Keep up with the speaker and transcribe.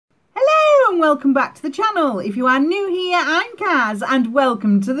welcome back to the channel. If you are new here, I'm Kaz and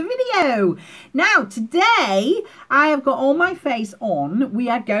welcome to the video. Now today I have got all my face on. We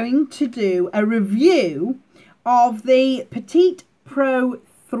are going to do a review of the Petite Pro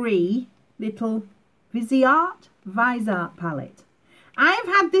 3 little Viseart palette. I have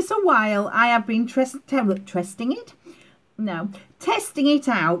had this a while. I have been testing it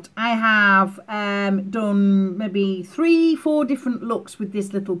out. I have done maybe 3-4 different looks with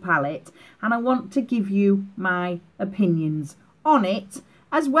this little palette, and I want to give you my opinions on it,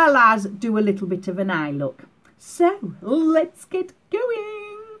 as well as do a little bit of an eye look. So let's get going.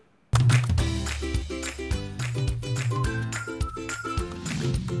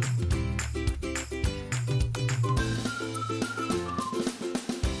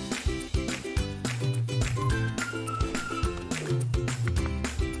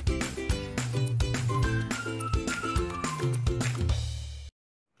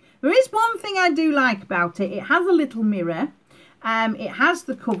 There is one thing I do like about it. It has a little mirror. It has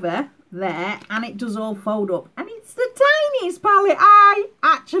the cover there, and it does all fold up. And it's the tiniest palette I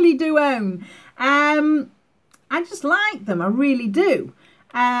actually do own. I just like them. I really do.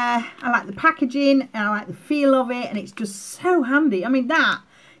 I like the packaging, and I like the feel of it, and it's just so handy. I mean,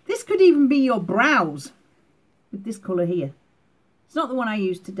 this could even be your brows with this colour here. It's not the one I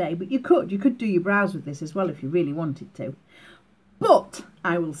used today, but you could do your brows with this as well if you really wanted to. But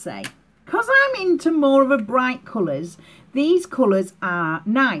I will say, because I'm into more of a bright colours, these colours are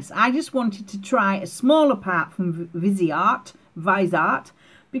nice. I just wanted to try a smaller part from Viseart,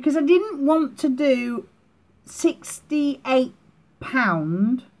 because I didn't want to do £68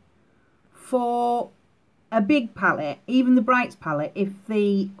 for a big palette, even the Brights palette, if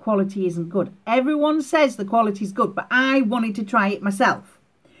the quality isn't good. Everyone says the quality is good, but I wanted to try it myself.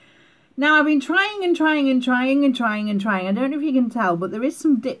 Now, I've been trying and trying. I don't know if you can tell, but there is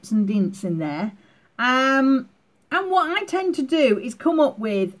some dips and dints in there. And what I tend to do is come up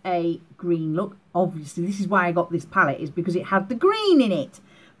with a green look. Obviously, this is why I got this palette, is because it had the green in it.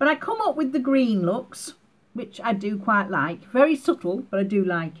 But I come up with the green looks, which I do quite like. Very subtle, but I do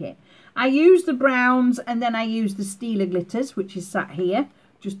like it. I use the browns, and then I use the Stila glitters, which is sat here,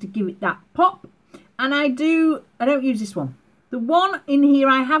 just to give it that pop. And I don't use this one. The one in here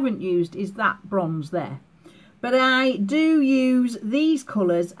I haven't used is that bronze there. But I do use these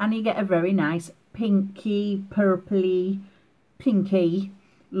colours, and you get a very nice pinky, purpley, pinky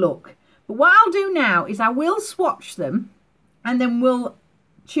look. But what I'll do now is I will swatch them, and then we'll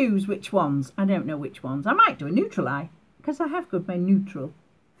choose which ones. I don't know which ones. I might do a neutral eye, because I have got my neutral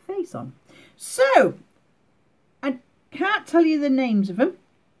face on. So, I can't tell you the names of them,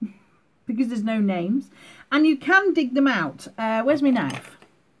 because there's no names. And you can dig them out. Where's my knife?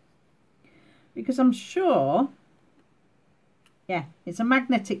 Because I'm sure, yeah, it's a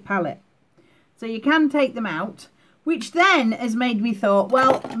magnetic palette. So you can take them out, which then has made me thought,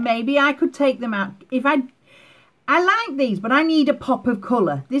 well, maybe I could take them out. If I like these, but I need a pop of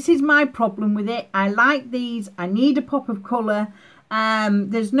colour. This is my problem with it. I like these. I need a pop of colour.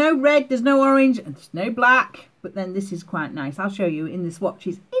 There's no red, there's no orange, and there's no black. But then this is quite nice. I'll show you in the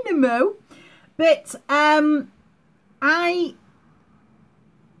swatches in a mo. But I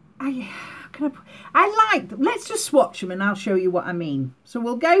like them. Let's just swatch them and I'll show you what I mean. So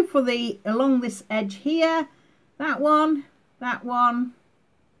we'll go for the along this edge here, that one,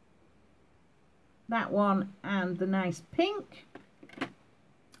 and the nice pink.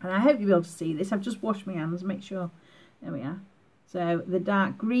 And I hope you'll be able to see this. I've just washed my hands, make sure. There we are. So the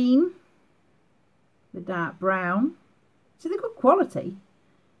dark green, the dark brown. So they're good quality.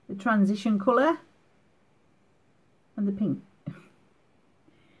 The transition colour, and the pink.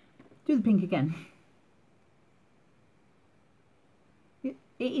 Do the pink again. It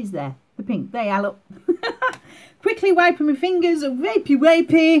is there, the pink. There you are, look. Quickly wiping my fingers,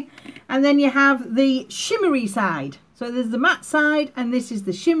 wapey, and then you have the shimmery side. So there's the matte side, and this is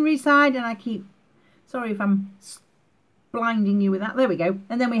the shimmery side, and I keep, sorry if I'm blinding you with that. There we go.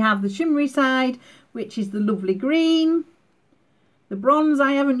 And then we have the shimmery side, which is the lovely green. The bronze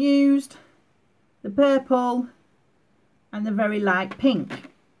I haven't used, the purple, and the very light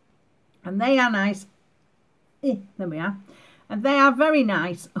pink. And they are nice. There we are. And they are very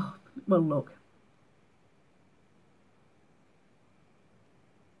nice. Oh, well, look.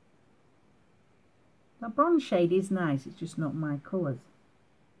 That bronze shade is nice. It's just not my colours.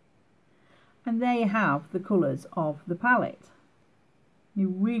 And there you have the colours of the palette. You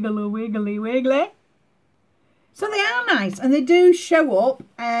wiggly, wiggly, wiggly. So they are nice, and they do show up.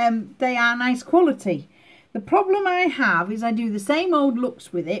 They are nice quality. The problem I have is I do the same old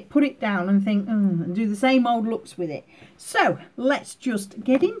looks with it, put it down and think, and do the same old looks with it. So let's just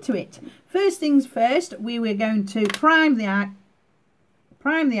get into it. First things first, we were going to prime the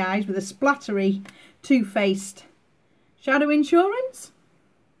eyes with a splattery Too Faced Shadow Insurance.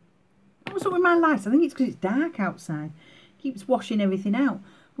 What's up with my lights? I think it's because it's dark outside. Keeps washing everything out.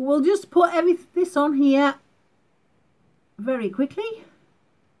 But we'll just put this on here very quickly.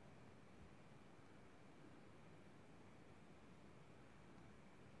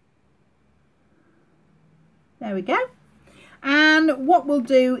 There we go. And what we'll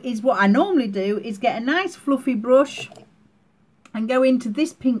do is, what I normally do is get a nice fluffy brush and go into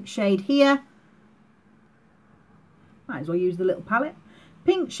this pink shade here. Might as well use the little palette.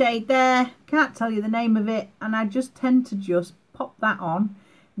 Pink shade there, can't tell you the name of it, and I just tend to just pop that on.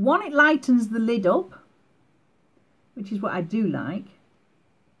 One, it lightens the lid up, which is what I do like.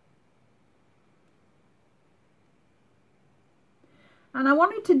 And I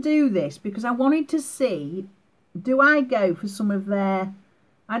wanted to do this because I wanted to see, do I go for some of their,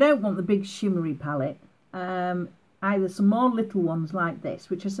 I don't want the big shimmery palette, either some more little ones like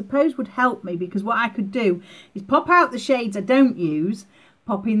this, which I suppose would help me, because what I could do is pop out the shades I don't use,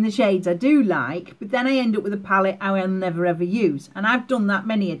 pop in the shades I do like, but then I end up with a palette I will never ever use. And I've done that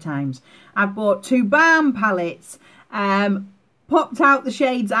many a times. I've bought 2 balm palettes, popped out the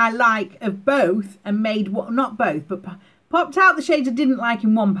shades I like of both and made what, not both, but popped out the shades I didn't like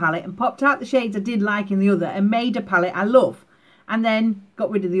in one palette and popped out the shades I did like in the other and made a palette I love, and then got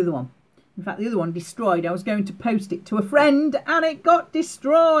rid of the other one. In fact, the other one destroyed. I was going to post it to a friend and it got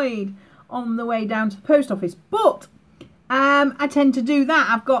destroyed on the way down to the post office. But I tend to do that.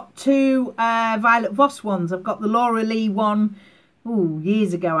 I've got 2 Violet Voss ones. I've got the Laura Lee one. Oh,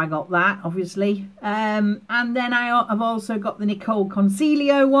 years ago I got that, obviously. And then I've also got the Nicole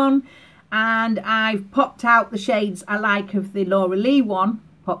Concilio one. And I've popped out the shades I like of the Laura Lee one.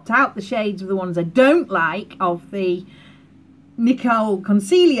 Popped out the shades of the ones I don't like of the Nicole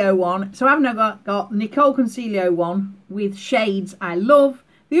Concilio one. So I've now got the Nicole Concilio one with shades I love.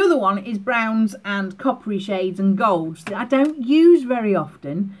 The other one is browns and coppery shades and golds that I don't use very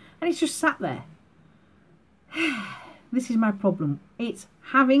often, and it's just sat there. This is my problem. It's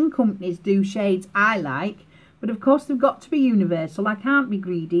having companies do shades I like, but of course they've got to be universal. I can't be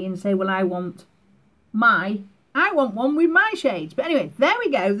greedy and say, well, I want one with my shades. But anyway, there we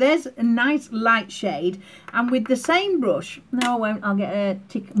go. There's a nice light shade. And with the same brush, no I won't, I'll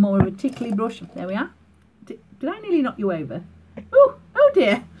get more of a tickly brush. There we are. Did I nearly knock you over? Oh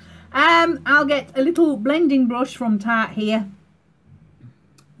dear. I'll get a little blending brush from Tarte here.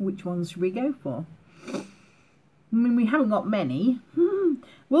 Which ones should we go for? I mean, we haven't got many.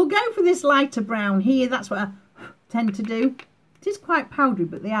 We'll go for this lighter brown here. That's what I tend to do. It is quite powdery,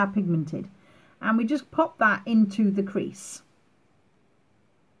 but they are pigmented. And we just pop that into the crease.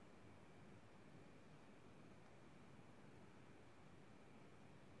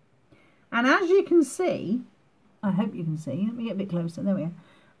 And as you can see, I hope you can see, let me get a bit closer, there we are.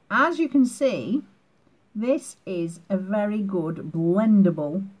 As you can see, this is a very good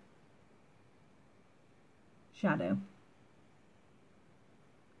blendable shadow.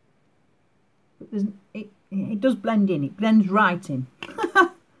 But it does blend in, it blends right in.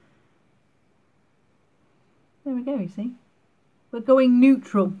 There we go, you see. We're going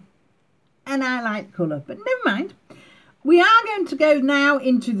neutral. And I like colour, but never mind. We are going to go now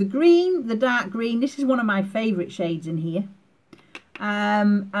into the green, the dark green. This is one of my favourite shades in here.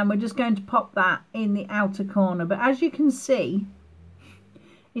 And we're just going to pop that in the outer corner. But as you can see,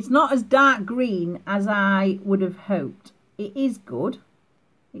 it's not as dark green as I would have hoped. It is good.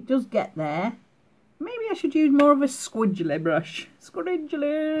 It does get there. Maybe I should use more of a squidgely brush.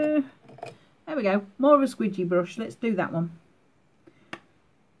 Squidgely. There we go. More of a squidgy brush. Let's do that one.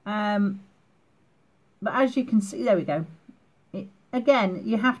 But as you can see, there we go. Again,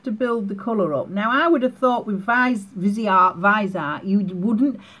 you have to build the colour up. Now, I would have thought with Viseart, you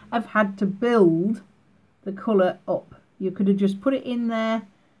wouldn't have had to build the colour up. You could have just put it in there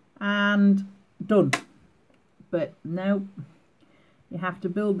and done. But no, you have to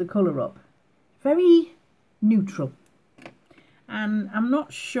build the colour up. Very neutral. And I'm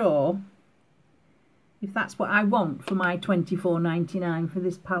not sure if that's what I want for my £24.99 for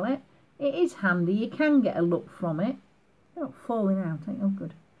this palette. It is handy. You can get a look from it. They're not falling out. Oh,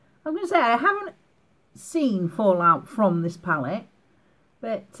 good. I was going to say, I haven't seen fallout from this palette.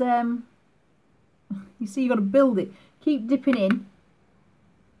 But, you see, you've got to build it. Keep dipping in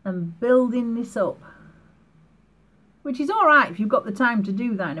and building this up. Which is all right if you've got the time to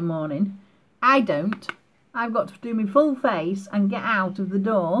do that in the morning. I don't. I've got to do my full face and get out of the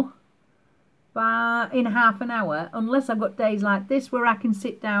door in half an hour, unless I've got days like this where I can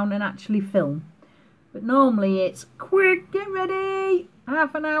sit down and actually film. But normally it's quick, get ready,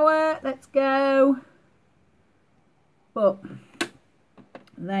 half an hour, let's go. But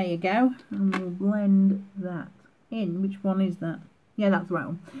there you go, and we'll blend that in. Which one is that? Yeah, that's the right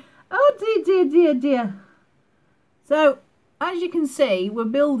one. Oh dear, dear, dear, dear. So as you can see, we're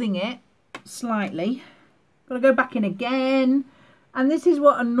building it slightly. Got to go back in again. And this is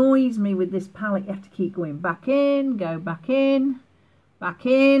what annoys me with this palette. You have to keep going back in, go back in, back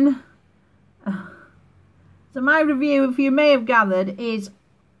in. So my review, if you may have gathered, is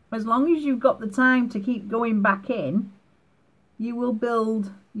as long as you've got the time to keep going back in, you will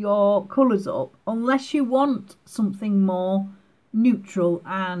build your colours up, unless you want something more neutral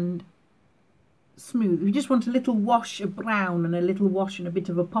and smooth. If you just want a little wash of brown and a little wash and a bit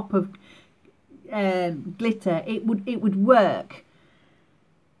of a pop of glitter, it would work.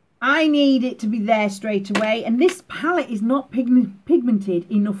 I need it to be there straight away, and this palette is not pigmented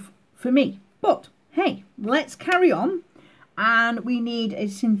enough for me. But hey, let's carry on. And we need a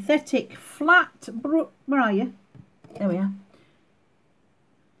synthetic flat brush. Where are you? There we are.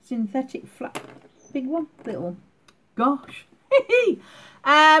 Synthetic flat, big one, little one. Gosh.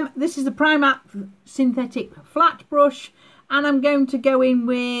 This is the Primark synthetic flat brush, and I'm going to go in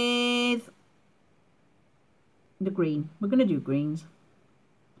with the green. We're going to do greens.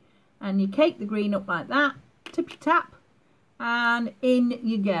 And you cake the green up like that, tippy tap, and in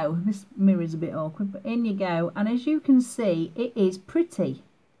you go. This mirror's a bit awkward, but in you go. And as you can see, it is pretty.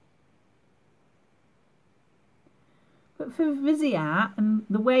 But for Viseart and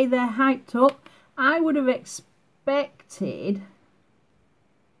the way they're hyped up, I would have expected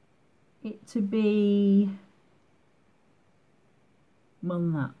it to be more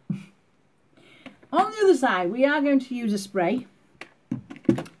than that. On the other side, we are going to use a spray,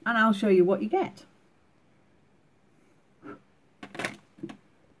 and I'll show you what you get.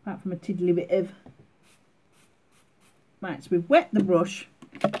 Apart from a tiddly bit of... Right, so we've wet the brush,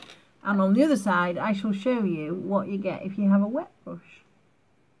 and on the other side I shall show you what you get if you have a wet brush.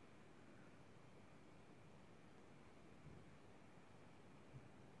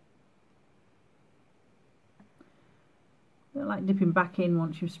 Don't like dipping back in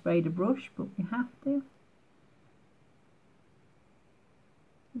once you've sprayed a brush, but you have to.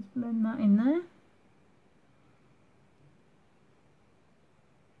 Just blend that in there.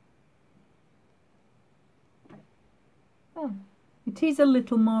 Oh, it is a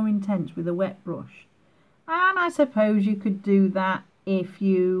little more intense with a wet brush, and I suppose you could do that if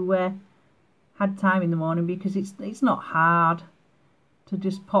you had time in the morning, because it's not hard to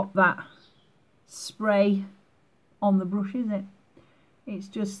just pop that spray on the brush, is it? It's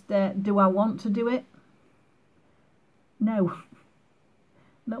just do I want to do it? No.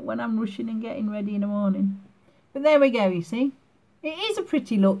 Not when I'm rushing and getting ready in the morning. But there we go, you see. It is a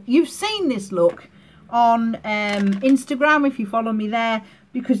pretty look. You've seen this look on Instagram if you follow me there,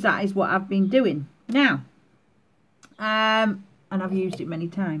 because that is what I've been doing now. And I've used it many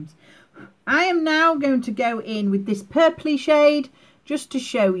times. I am now going to go in with this purpley shade just to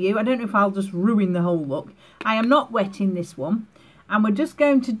show you. I don't know if I'll just ruin the whole look. I am not wetting this one. And we're just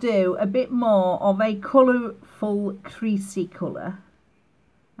going to do a bit more of a colourful creasy colour.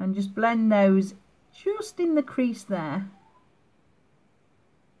 And just blend those just in the crease there.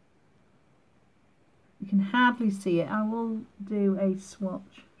 You can hardly see it. I will do a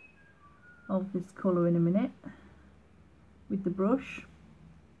swatch of this colour in a minute with the brush.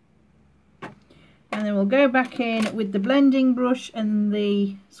 And then we'll go back in with the blending brush and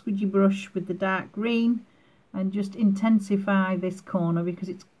the squidgy brush with the dark green and just intensify this corner, because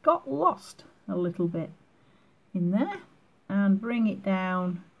it's got lost a little bit in there, and bring it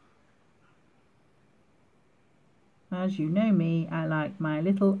down. As you know me, I like my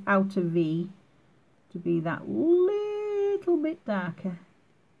little outer V to be that little bit darker.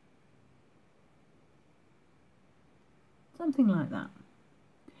 Something like that.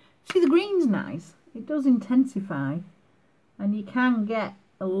 See, the green's nice. It does intensify, and you can get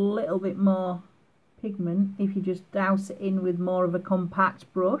a little bit more pigment if you just douse it in with more of a compact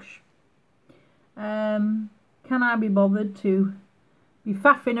brush. Can I be bothered to be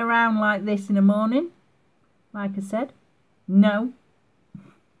faffing around like this in the morning? Like I said, no.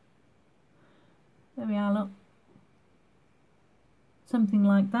 There we are, look. Something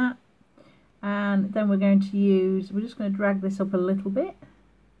like that. And then we're going to use, we're just going to drag this up a little bit.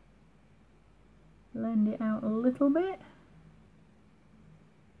 Blend it out a little bit.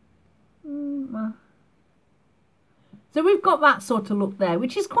 Well. So we've got that sort of look there,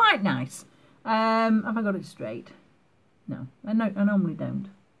 which is quite nice. Have I got it straight? No, I normally don't.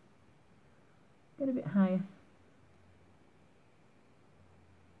 Get a bit higher.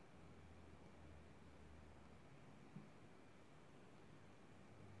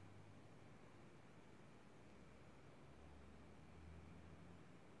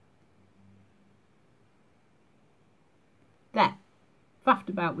 There. Faffed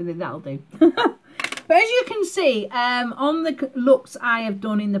about with it, that'll do. But as you can see, on the looks I have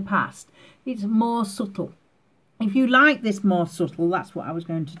done in the past, it's more subtle. If you like this more subtle, that's what I was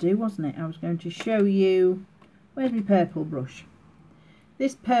going to do, wasn't it? I was going to show you, where's my purple brush?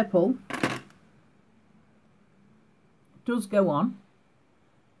 This purple does go on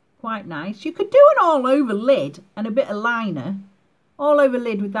quite nice. You could do an all over lid and a bit of liner, all over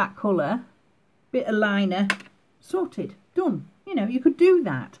lid with that colour, bit of liner, sorted, done. You know, you could do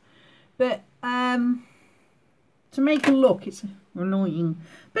that, but to make a look, it's annoying.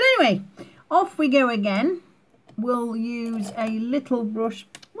 But anyway, off we go again. We'll use a little brush.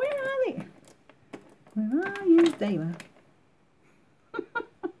 Where are they? Where are you? There you are.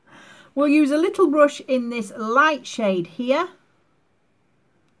 We'll use a little brush in this light shade here,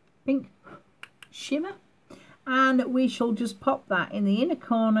 pink shimmer, and we shall just pop that in the inner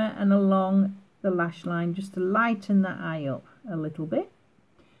corner and along the lash line, just to lighten that eye up a little bit.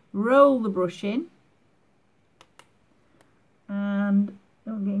 Roll the brush in, and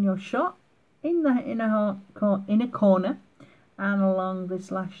don't get in your shot, in the inner corner and along this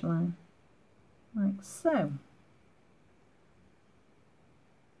lash line, like so.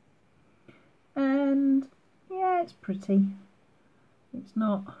 And yeah, it's pretty. It's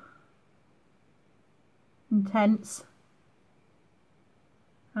not intense.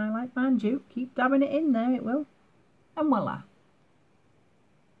 I like mind you, keep dabbing it in there, it will. And voila.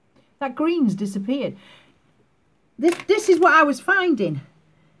 That green's disappeared. This is what I was finding.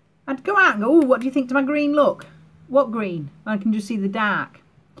 I'd go out and go, oh, what do you think to my green look? What green? I can just see the dark.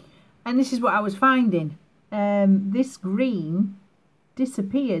 And this is what I was finding. This green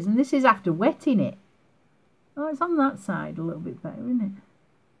disappears, and this is after wetting it. Oh, it's on that side a little bit better, isn't it?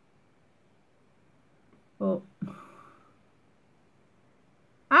 But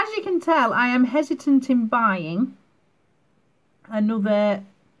as you can tell, I am hesitant in buying another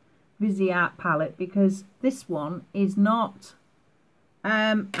Viseart palette because this one is not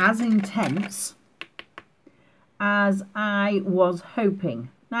as intense as I was hoping.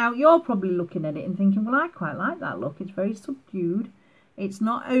 Now, you're probably looking at it and thinking, well, I quite like that look. It's very subdued. It's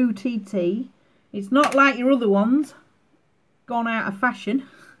not OTT. It's not like your other ones, gone out of fashion.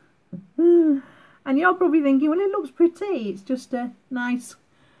 And you're probably thinking, well, it looks pretty. It's just a nice,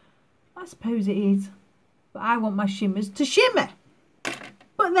 I suppose it is. But I want my shimmers to shimmer.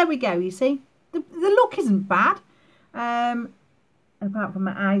 But there we go, you see. The look isn't bad. Apart from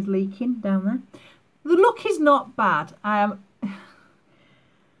my eyes leaking down there. The look is not bad. Oh,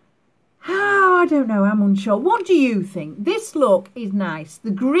 I don't know, I'm unsure. What do you think? This look is nice. The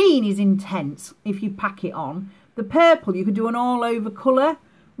green is intense if you pack it on. The purple, you could do an all over colour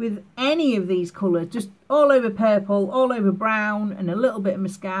with any of these colours. Just all over purple, all over brown and a little bit of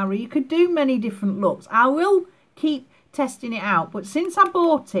mascara. You could do many different looks. I will keep testing it out. But since I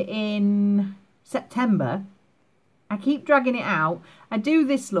bought it in September, I keep dragging it out. I do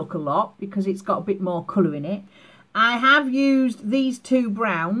this look a lot because it's got a bit more colour in it. I have used these two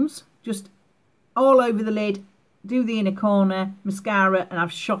browns, just all over the lid, do the inner corner, mascara, and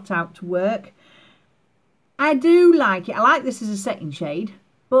I've shot out to work. I do like it. I like this as a setting shade,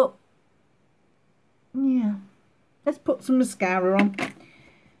 but yeah, let's put some mascara on.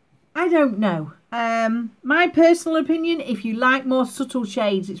 I don't know. My personal opinion, if you like more subtle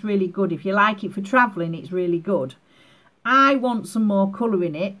shades, it's really good. If you like it for travelling, it's really good. I want some more colour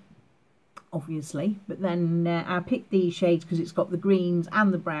in it, obviously, but then I picked these shades because it's got the greens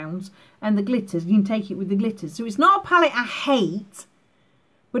and the browns and the glitters. You can take it with the glitters. So it's not a palette I hate,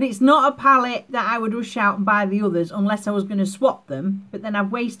 but it's not a palette that I would rush out and buy the others unless I was going to swap them. But then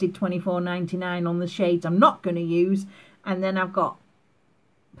I've wasted £24.99 on the shades I'm not going to use, and then I've got,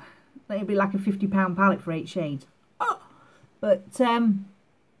 it'll be like a £50 palette for 8 shades. Oh. But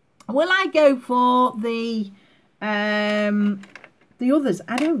will I go for the others?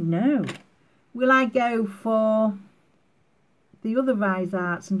 I don't know. Will I go for the other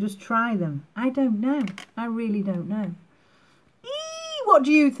Visearts and just try them? I don't know. I really don't know. What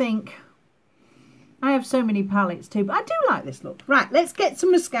do you think? I have so many palettes too, but I do like this look. Right, let's get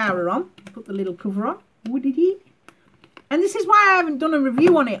some mascara on. Put the little cover on. Woody-dee. And this is why I haven't done a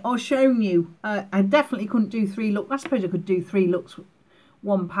review on it or shown you. I definitely couldn't do 3 looks. I suppose I could do 3 looks,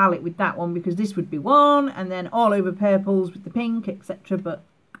 one palette with that one, because this would be one, and then all over purples with the pink, etc. But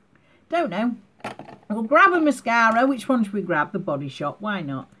don't know. We'll grab a mascara. Which one should we grab? The Body Shop. Why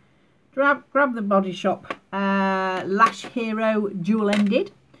not? grab the Body Shop Lash Hero Dual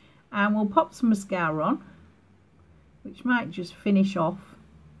Ended, and we'll pop some mascara on, which might just finish off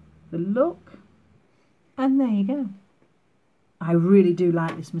the look. And there you go. I really do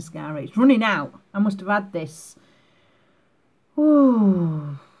like this mascara. It's running out. I must have had this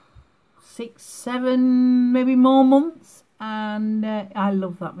 6, 7, maybe more months, and I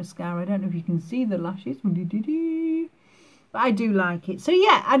love that mascara. I don't know if you can see the lashes, but I do like it. So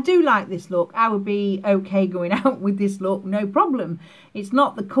yeah, I do like this look. I would be okay going out with this look, no problem. It's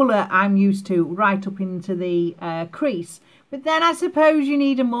not the colour I'm used to, right up into the crease, but then I suppose you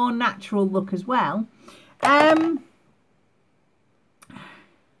need a more natural look as well. I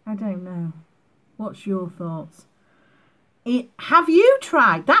don't know. What's your thoughts? Have you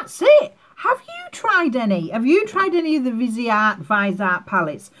tried? That's it. Have you tried any? Have you tried any of the Viseart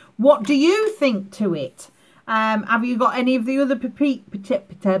palettes? What do you think to it? Have you got any of the other Petite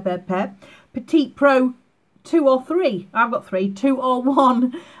Pro 2 or 3? I've got 3, 2 or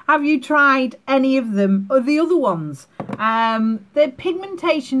 1. Have you tried any of them or the other ones? The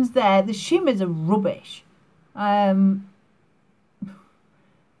pigmentation's there. The shimmers are rubbish. I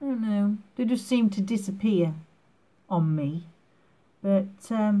don't know. They just seem to disappear on me. But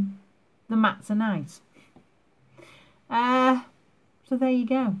the mattes are nice. So there you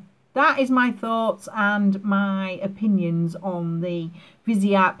go. That is my thoughts and my opinions on the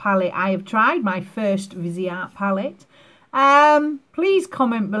Viseart palette I have tried, my first Viseart palette. Please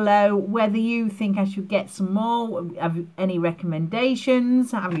comment below whether you think I should get some more. Have any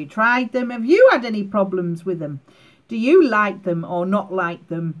recommendations? Have you tried them? Have you had any problems with them? Do you like them or not like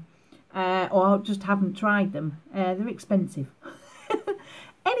them? Or just haven't tried them? They're expensive.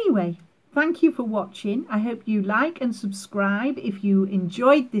 Anyway, thank you for watching. I hope you like and subscribe if you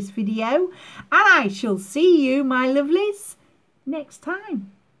enjoyed this video. And I shall see you, my lovelies, next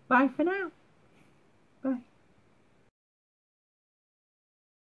time. Bye for now.